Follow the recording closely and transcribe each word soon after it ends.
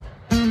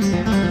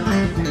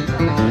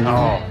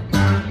Oh,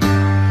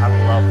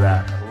 I love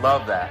that. I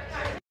love that.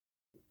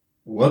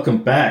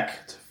 Welcome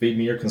back to Feed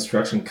Me Your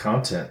Construction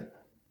Content.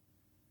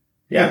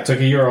 Yeah, I took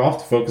a year off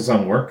to focus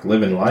on work,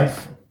 living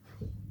life.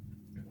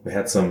 We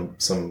had some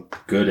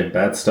good and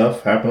bad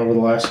stuff happen over the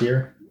last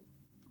year.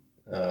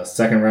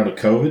 Second round of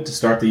COVID to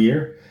start the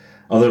year.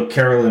 Although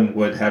Carolyn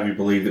would have you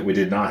believe that we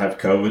did not have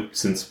COVID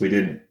since we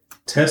didn't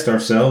test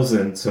ourselves.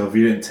 And so if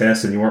you didn't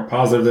test and you weren't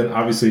positive, then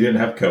obviously you didn't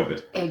have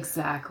COVID.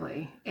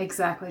 Exactly,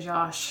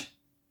 Josh.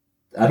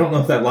 I don't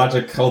know if that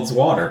logic holds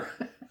water.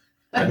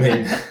 I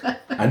mean,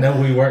 I know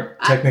we weren't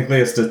technically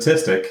a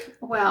statistic.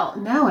 Well,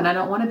 no, and I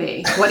don't want to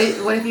be. What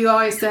have you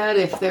always said?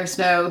 If there's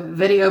no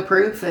video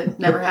proof, it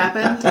never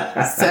happened.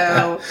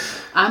 So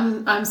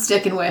I'm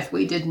sticking with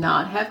we did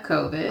not have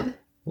COVID.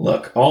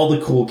 Look, all the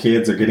cool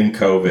kids are getting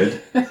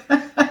COVID.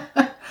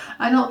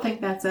 I don't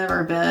think that's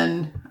ever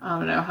been,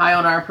 high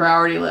on our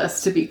priority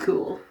list to be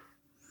cool.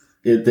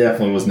 It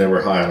definitely was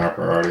never high on our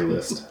priority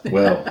list.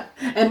 Well,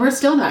 and we're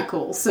still not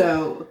cool,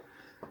 so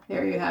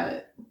there you have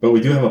it. But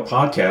we do have a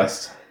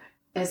podcast.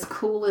 As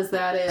cool as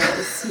that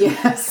is,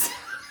 yes.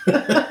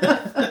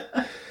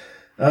 That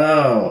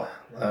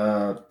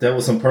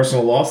was some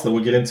personal loss that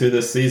we'll get into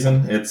this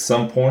season at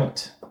some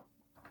point.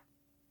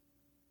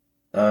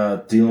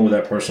 Dealing with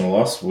that personal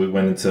loss, we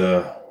went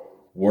into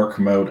work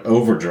mode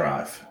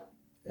overdrive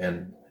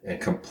and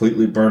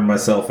completely burned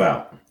myself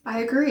out. I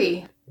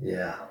agree.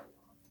 Yeah.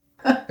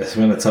 It's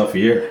been a tough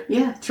year.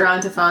 Yeah,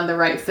 trying to find the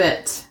right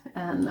fit.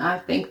 And I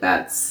think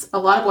that's a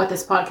lot of what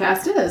this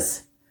podcast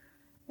is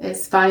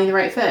finding the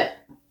right fit.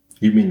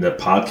 You mean the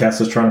podcast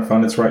is trying to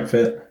find its right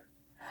fit?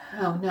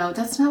 Oh, no,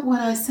 that's not what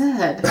I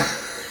said.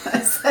 I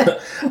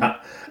said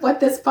what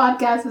this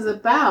podcast is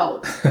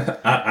about.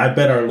 I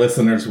bet our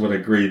listeners would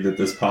agree that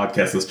this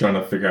podcast is trying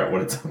to figure out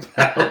what it's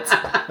about.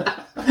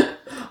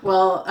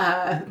 Well,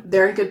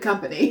 they're in good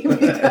company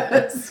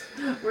because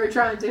we're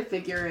trying to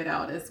figure it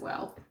out as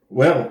well.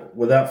 Well,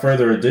 without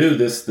further ado,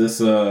 this is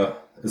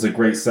a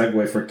great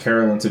segue for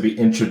Carolyn to be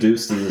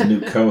introduced as the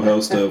new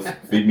co-host of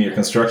Feed Me Your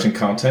Construction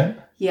Content.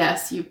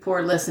 Yes, you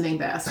poor listening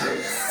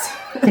bastards.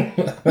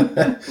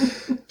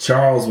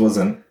 Charles was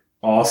an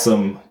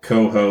awesome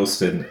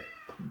co-host and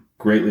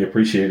greatly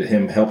appreciated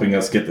him helping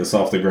us get this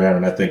off the ground.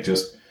 And I think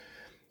just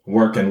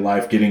work and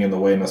life getting in the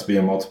way and us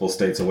being multiple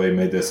states away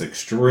made this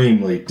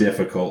extremely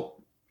difficult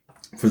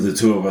for the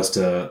two of us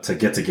to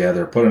get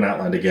together, put an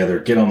outline together,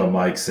 get on the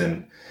mics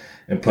and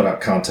put out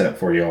content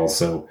for y'all.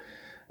 So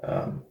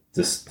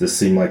this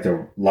seemed like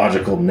the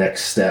logical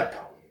next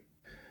step.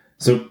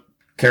 So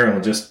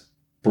Carolyn, just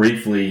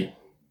briefly,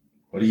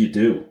 what do you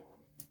do?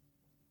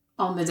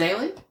 On the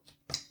daily?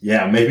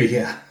 Yeah.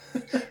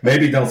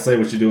 Maybe don't say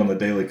what you do on the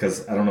daily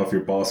because I don't know if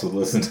your boss would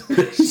listen to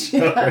this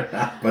show or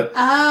not. But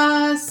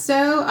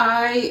so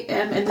I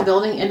am in the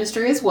building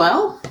industry as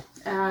well.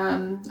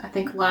 I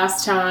think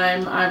last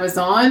time I was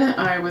on,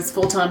 I was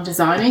full-time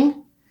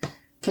designing,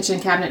 kitchen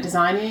cabinet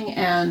designing,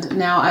 and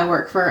now I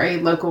work for a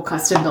local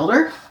custom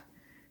builder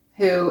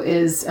who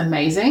is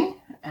amazing.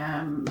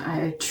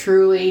 I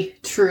truly,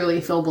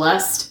 truly feel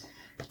blessed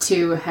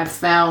to have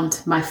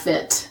found my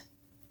fit.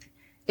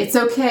 It's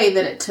okay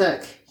that it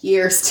took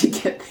years to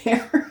get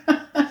there,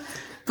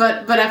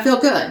 but I feel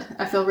good.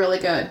 I feel really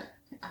good.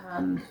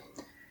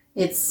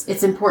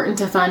 It's important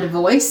to find a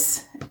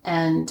voice,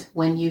 and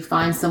when you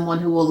find someone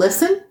who will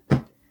listen,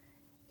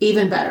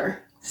 even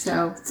better.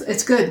 So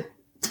it's good.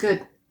 It's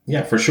good.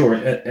 Yeah, for sure.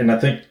 And I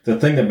think the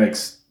thing that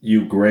makes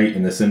you great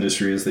in this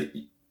industry is that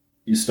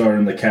you started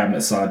in the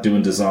cabinet side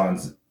doing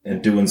designs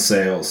and doing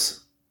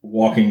sales,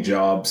 walking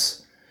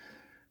jobs,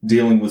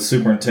 dealing with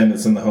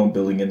superintendents in the home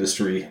building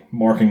industry,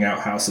 marking out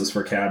houses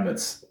for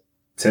cabinets,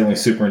 telling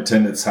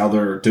superintendents how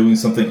they're doing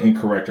something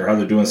incorrect or how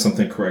they're doing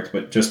something correct.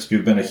 But just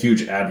you've been a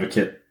huge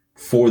advocate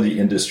for the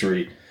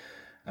industry,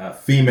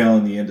 female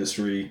in the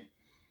industry,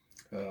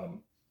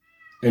 and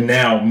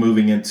now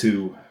moving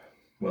into,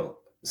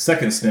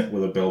 second stint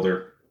with a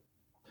builder,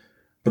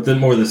 but then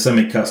more the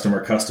semi-custom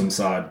or custom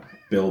side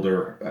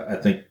builder. I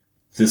think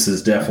this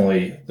is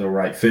definitely the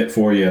right fit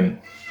for you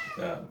and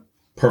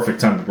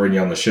perfect time to bring you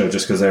on the show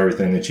just because of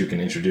everything that you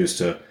can introduce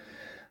to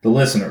the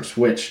listeners,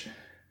 which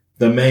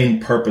the main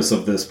purpose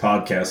of this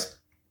podcast,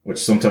 which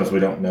sometimes we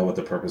don't know what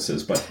the purpose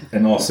is, but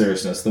in all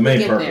seriousness, the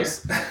main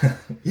purpose,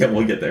 yeah,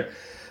 we'll get there.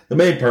 The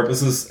main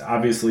purpose is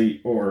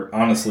obviously, or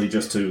honestly,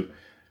 just to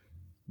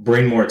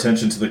bring more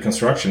attention to the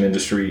construction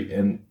industry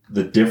and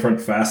the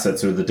different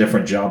facets or the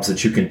different jobs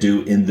that you can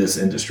do in this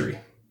industry.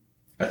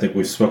 I think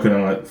we've spoken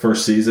on it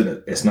first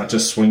season. It's not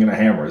just swinging a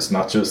hammer. It's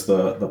not just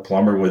the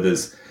plumber with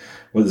his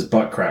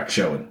butt crack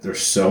showing.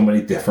 There's so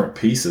many different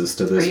pieces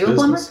to this business. Are you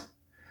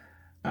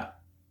a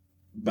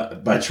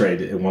plumber? By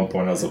trade, at one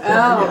point I was a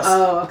plumber, yes.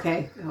 Oh,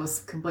 okay. I was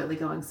completely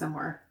going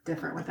somewhere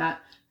different with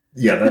that.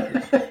 Yeah,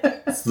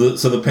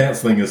 so the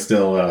pants thing is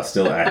still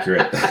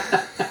accurate.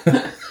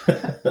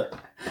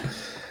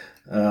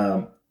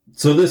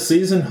 So this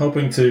season,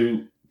 hoping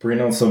to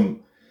bring on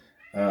some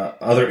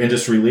other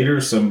industry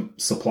leaders, some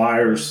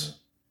suppliers,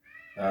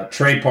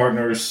 trade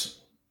partners,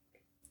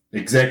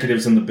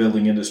 executives in the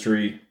building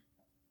industry,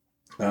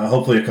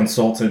 hopefully a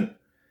consultant,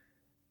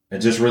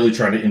 and just really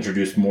trying to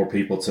introduce more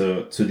people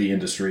to the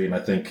industry. And I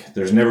think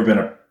there's never been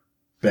a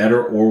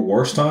better or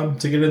worse time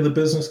to get into the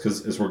business,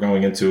 because as we're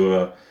going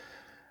into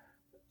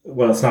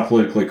well, it's not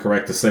politically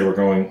correct to say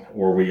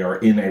we are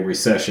in a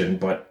recession,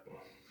 but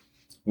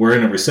we're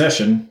in a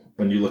recession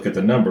when you look at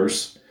the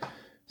numbers.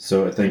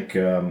 So I think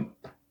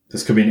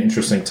this could be an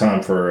interesting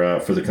time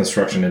for the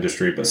construction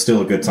industry, but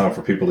still a good time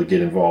for people to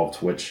get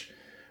involved, which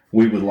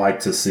we would like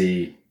to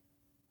see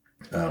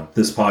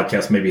this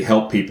podcast maybe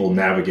help people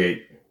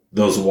navigate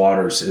those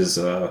waters as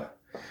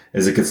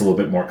it gets a little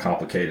bit more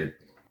complicated.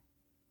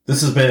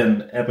 This has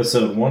been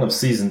episode 1 of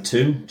season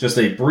 2. Just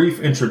a brief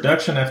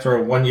introduction after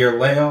a 1-year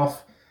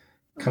layoff.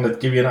 Kind of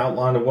give you an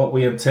outline of what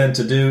we intend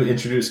to do.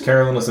 Introduce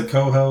Carolyn as a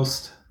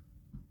co-host.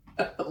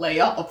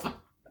 Layoff.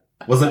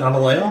 Was it not a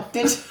layoff?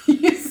 Did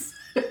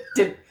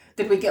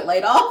we get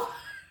laid off?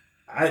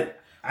 I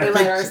we think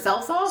laid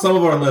ourselves off? some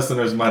of our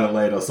listeners might have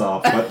laid us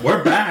off, but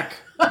we're back.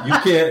 You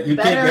can't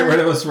get rid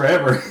of us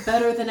forever.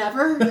 Better than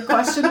ever?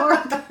 Question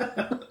mark.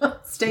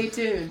 Stay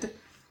tuned.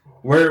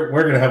 We're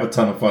gonna have a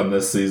ton of fun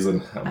this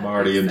season. I'm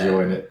already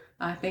enjoying it.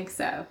 I think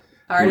so.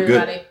 All right, Good.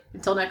 everybody.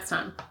 Until next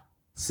time.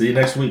 See you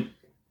next week.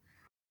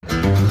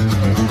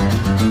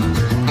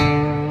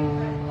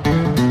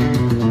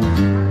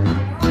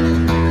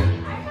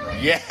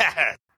 Yeah.